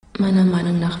Meiner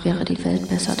Meinung nach wäre die Welt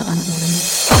besser dran ohne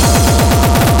mich.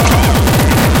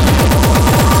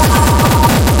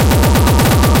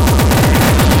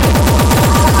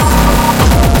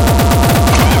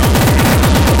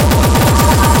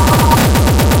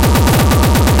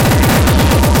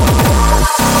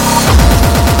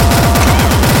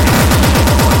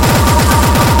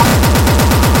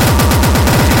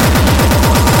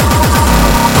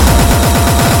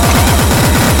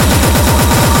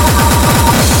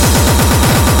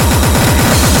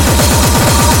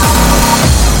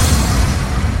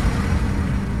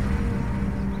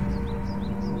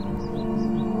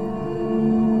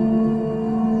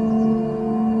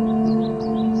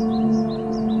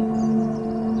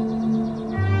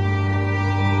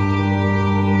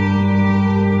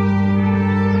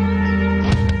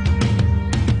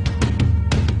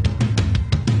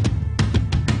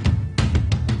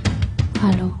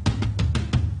 Hallo.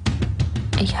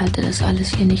 Ich halte das alles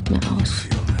hier nicht mehr aus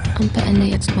und beende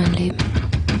jetzt mein Leben.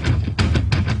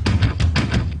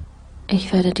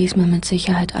 Ich werde diesmal mit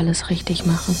Sicherheit alles richtig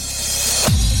machen.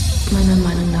 Meiner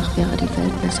Meinung nach wäre die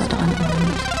Welt besser dran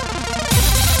ohne mich.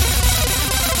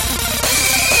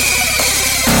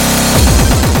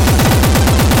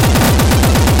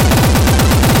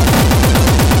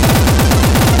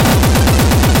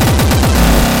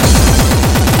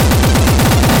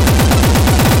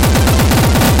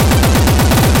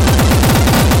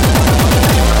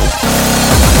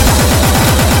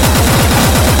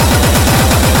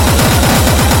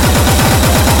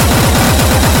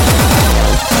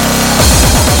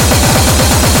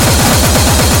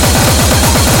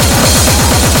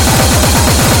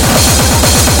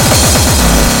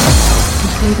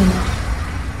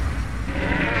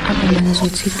 Aber meine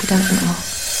Suizidgedanken auch.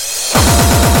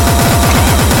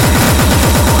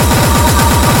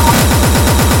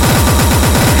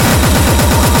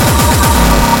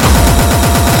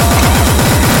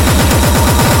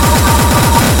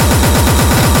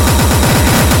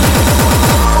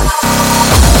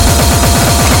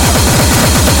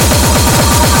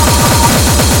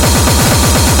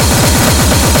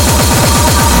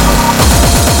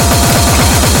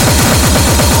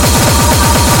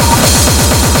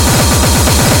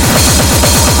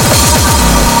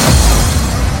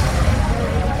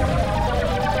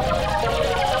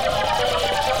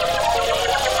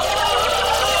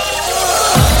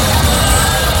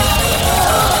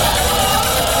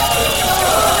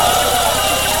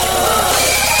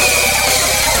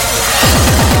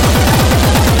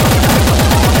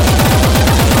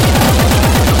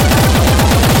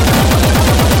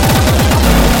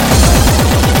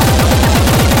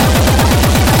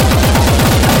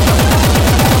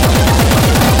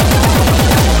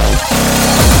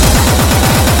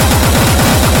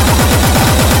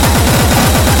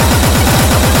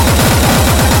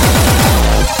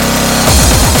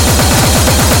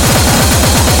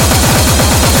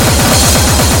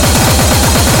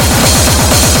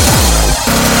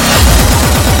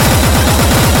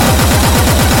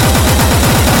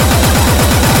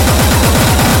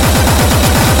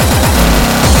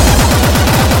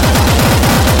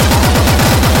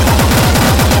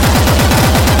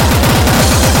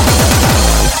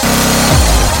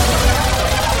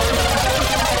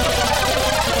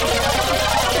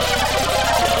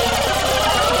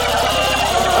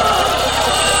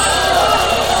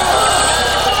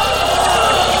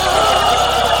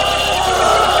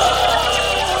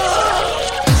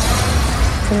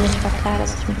 Für mich war klar,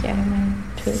 dass ich mich irgendwann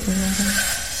töten würde.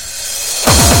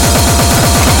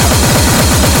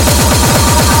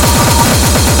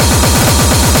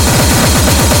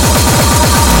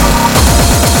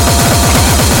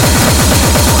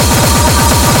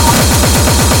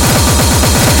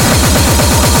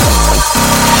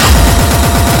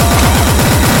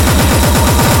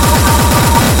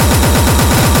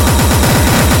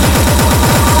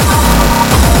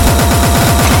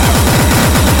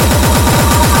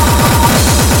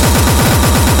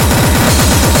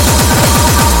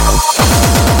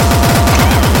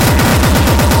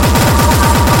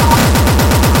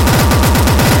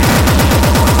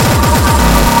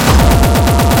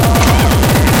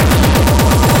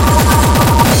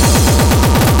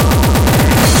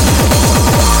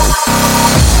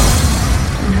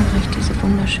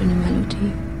 Wunderschöne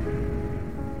Melodie.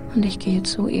 Und ich gehe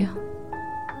zu ihr.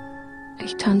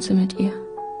 Ich tanze mit ihr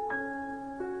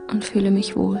und fühle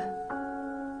mich wohl.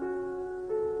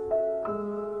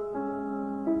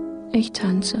 Ich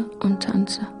tanze und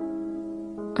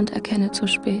erkenne zu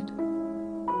spät,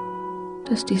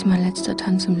 dass dies mein letzter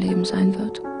Tanz im Leben sein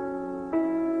wird.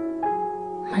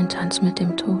 Mein Tanz mit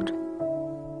dem Tod.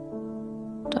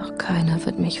 Doch keiner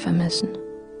wird mich vermissen.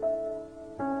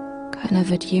 Keiner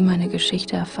wird je meine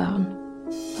Geschichte erfahren,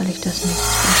 weil ich das nicht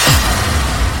bin.